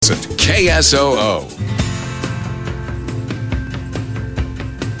KSOO.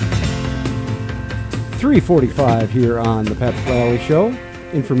 3:45 here on the Patrick Lally Show.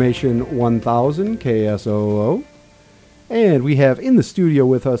 Information 1000 KSOO. And we have in the studio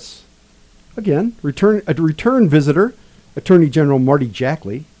with us, again, a return visitor, Attorney General Marty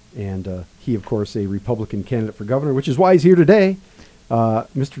Jackley. And he, of course, a Republican candidate for governor, which is why he's here today.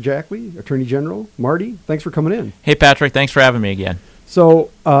 Mr. Jackley, Attorney General, Marty, thanks for coming in. Hey, Patrick, thanks for having me again. So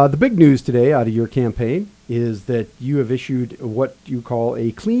the big news today out of your campaign is that you have issued what you call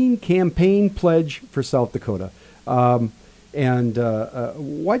a clean campaign pledge for South Dakota. Why'd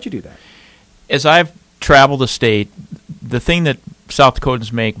you do that? As I've traveled the state, the thing that South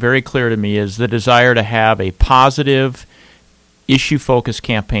Dakotans make very clear to me is the desire to have a positive, issue-focused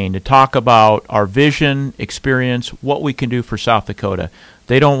campaign to talk about our vision, experience, what we can do for South Dakota.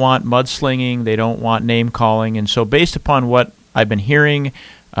 They don't want mudslinging. They don't want name-calling. And so based upon what I've been hearing,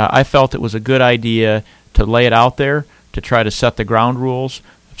 I felt it was a good idea to lay it out there, to try to set the ground rules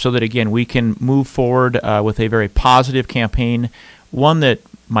so that, again, we can move forward with a very positive campaign, one that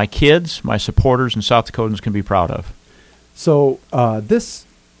my kids, my supporters, and South Dakotans can be proud of. So this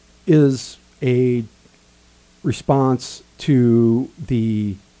is a response to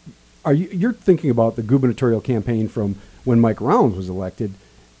the you're thinking about the gubernatorial campaign from when Mike Rounds was elected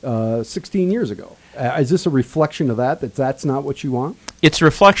 16 years ago. Is this a reflection of that's not what you want? It's a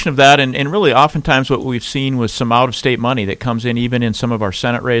reflection of that, and really oftentimes what we've seen was some out-of-state money that comes in, even in some of our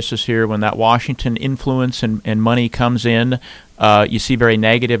Senate races here. When that Washington influence and money comes in, you see very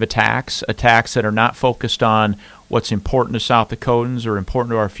negative attacks that are not focused on what's important to South Dakotans or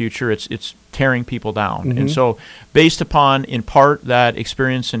important to our future. It's tearing people down. Mm-hmm. And so based upon, in part, that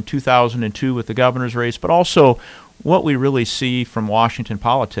experience in 2002 with the governor's race, but also what we really see from Washington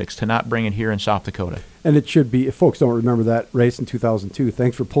politics, to not bring it here in South Dakota. And it should be, if folks don't remember that race in 2002,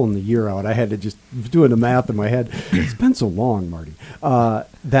 thanks for pulling the year out. I had to just doing the math in my head. It's been so long, Marty.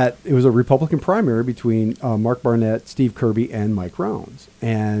 That it was a Republican primary between Mark Barnett, Steve Kirby, and Mike Rounds.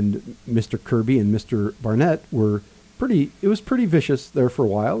 And Mr. Kirby and Mr. Barnett it was pretty vicious there for a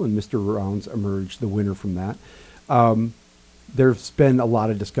while, and Mr. Rounds emerged the winner from that. There's been a lot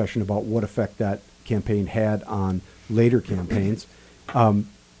of discussion about what effect that campaign had on later campaigns. Do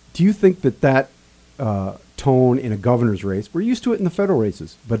you think that tone in a governor's race, we're used to it in the federal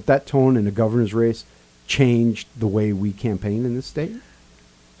races, but that tone in a governor's race changed the way we campaign in this state?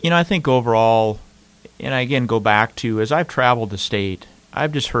 I think overall, and I again go back to, as I've traveled the state,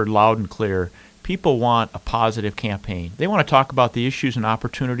 I've just heard loud and clear, people want a positive campaign. They want to talk about the issues and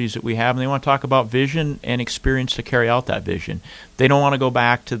opportunities that we have, and they want to talk about vision and experience to carry out that vision. They don't want to go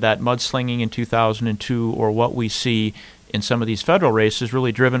back to that mudslinging in 2002 or what we see in some of these federal races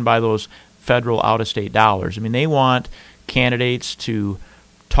really driven by those federal out-of-state dollars. I mean, they want candidates to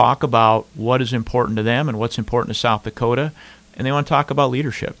talk about what is important to them and what's important to South Dakota, and they want to talk about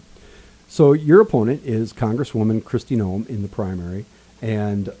leadership. So your opponent is Congresswoman Kristi Noem in the primary.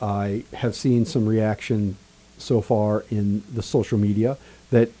 And I have seen some reaction so far in the social media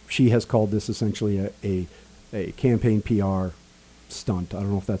that she has called this essentially a campaign PR stunt. I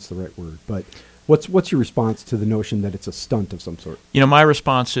don't know if that's the right word, but what's your response to the notion that it's a stunt of some sort? My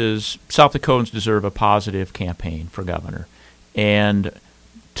response is South Dakotans deserve a positive campaign for governor. And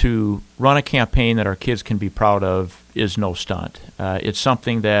to run a campaign that our kids can be proud of is no stunt. It's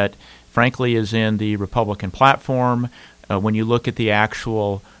something that, frankly, is in the Republican platform. When you look at the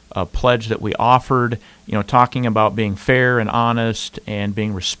actual pledge that we offered, talking about being fair and honest and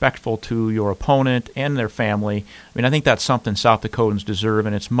being respectful to your opponent and their family, I think that's something South Dakotans deserve,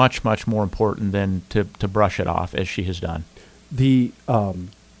 and it's much, much more important than to brush it off, as she has done.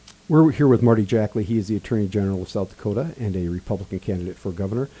 We're here with Marty Jackley. He is the Attorney General of South Dakota and a Republican candidate for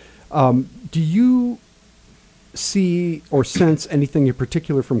governor. Do you see or sense anything in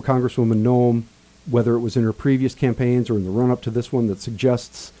particular from Congresswoman Noem, whether it was in her previous campaigns or in the run-up to this one, that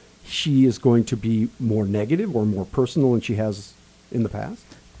suggests she is going to be more negative or more personal than she has in the past?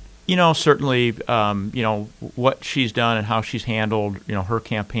 Certainly, what she's done and how she's handled, her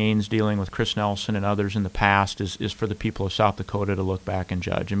campaigns dealing with Chris Nelson and others in the past is for the people of South Dakota to look back and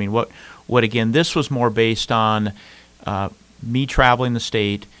judge. What again, this was more based on me traveling the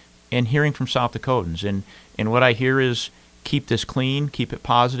state and hearing from South Dakotans. And what I hear is, keep this clean, keep it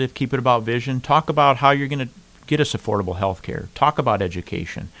positive, keep it about vision. Talk about how you're going to get us affordable health care. Talk about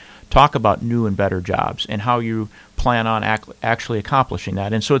education. Talk about new and better jobs and how you plan on actually accomplishing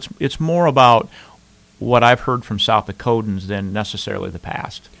that. And so it's more about what I've heard from South Dakotans than necessarily the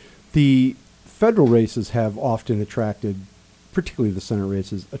past. The federal races have often attracted, particularly the Senate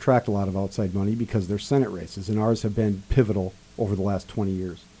races, attract a lot of outside money because they're Senate races, and ours have been pivotal over the last 20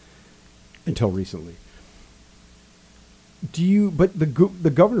 years. until recently. But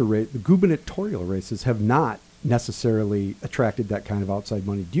the governor race, the gubernatorial races have not necessarily attracted that kind of outside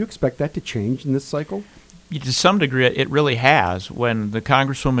money. Do you expect that to change in this cycle? To some degree, it really has. When the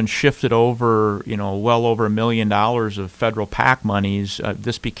Congresswoman shifted over, well over $1 million of federal PAC monies,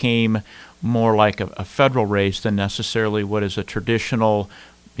 this became more like a federal race than necessarily what is a traditional,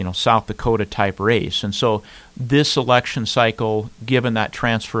 South Dakota type race. And so this election cycle, given that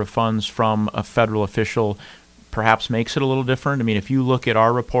transfer of funds from a federal official, perhaps makes it a little different. I mean, if you look at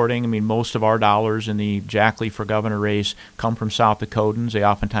our reporting, most of our dollars in the Jack Lee for governor race come from South Dakotans. They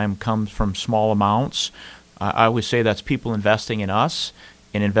oftentimes come from small amounts. I always say that's people investing in us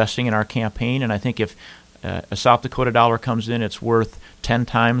and investing in our campaign. And I think if a South Dakota dollar comes in, it's worth 10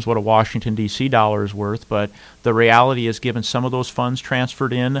 times what a Washington, D.C. dollar is worth. But the reality is, given some of those funds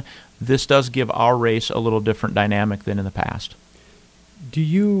transferred in, this does give our race a little different dynamic than in the past. Do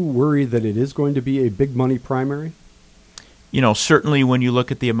you worry that it is going to be a big money primary? Certainly when you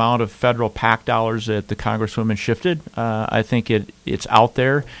look at the amount of federal PAC dollars that the Congresswoman shifted, I think it's out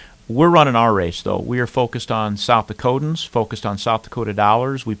there. We're running our race, though. We are focused on South Dakotans, focused on South Dakota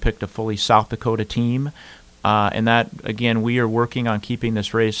dollars. We picked a fully South Dakota team. And that, again, we are working on keeping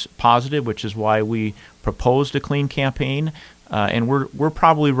this race positive, which is why we proposed a clean campaign. And we're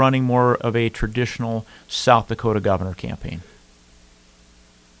probably running more of a traditional South Dakota governor campaign.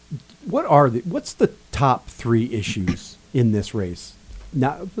 What's the top 3 issues in this race?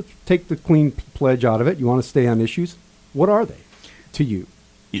 Now, let's take the clean pledge out of it. You want to stay on issues? What are they to you?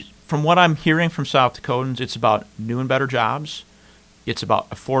 From what I'm hearing from South Dakotans, it's about new and better jobs, it's about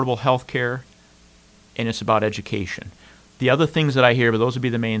affordable health care, and it's about education. The other things that I hear, but those would be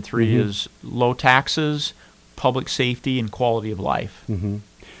the main 3, is low taxes, public safety, and quality of life. And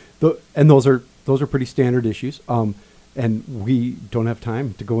those are pretty standard issues. And we don't have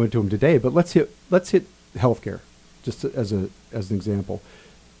time to go into them today, but let's hit healthcare just as an example.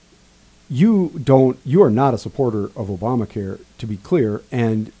 You are not a supporter of Obamacare, to be clear,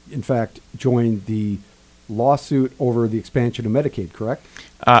 and in fact joined the lawsuit over the expansion of Medicaid, correct?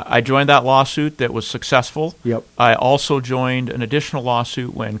 I joined that lawsuit that was successful. Yep. I also joined an additional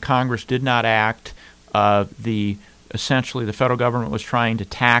lawsuit when Congress did not act. Essentially, the federal government was trying to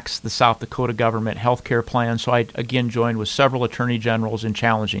tax the South Dakota government health care plan. So I, again, joined with several attorney generals in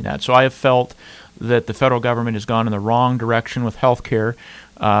challenging that. So I have felt that the federal government has gone in the wrong direction with health care.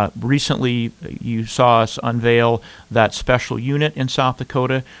 Recently, you saw us unveil that special unit in South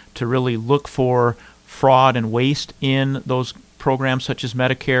Dakota to really look for fraud and waste in those programs such as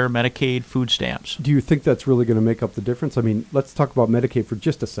Medicare, Medicaid, food stamps. Do you think that's really going to make up the difference? I mean, let's talk about Medicaid for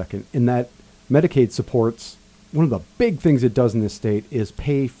just a second. In that Medicaid supports, one of the big things it does in this state is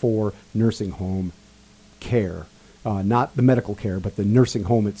pay for nursing home care, not the medical care, but the nursing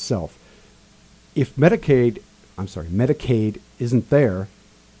home itself. If Medicaid isn't there,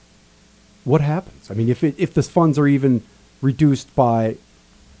 what happens? I mean, if the funds are even reduced by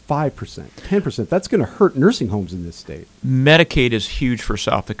 5%, 10%, that's going to hurt nursing homes in this state. Medicaid is huge for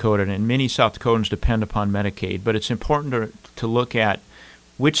South Dakota, and many South Dakotans depend upon Medicaid. But it's important to look at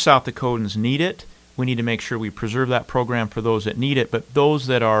which South Dakotans need it. We need to make sure we preserve that program for those that need it. But those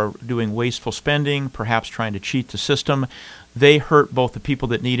that are doing wasteful spending, perhaps trying to cheat the system, they hurt both the people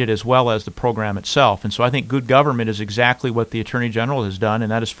that need it as well as the program itself. And so I think good government is exactly what the Attorney General has done,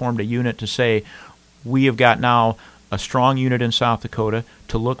 and that has formed a unit to say we have got now a strong unit in South Dakota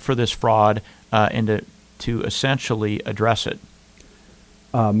to look for this fraud and to essentially address it.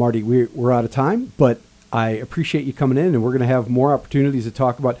 Marty, we're out of time, but I appreciate you coming in, and we're going to have more opportunities to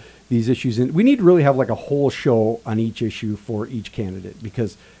talk about these issues. And we need to really have like a whole show on each issue for each candidate,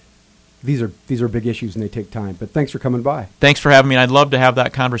 because these are big issues and they take time. But thanks for coming by. Thanks for having me. And I'd love to have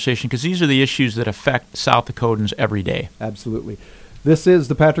that conversation, because these are the issues that affect South Dakotans every day. Absolutely. This is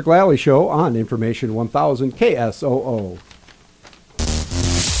the Patrick Lally Show on Information 1000 KSOO.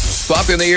 Pop in the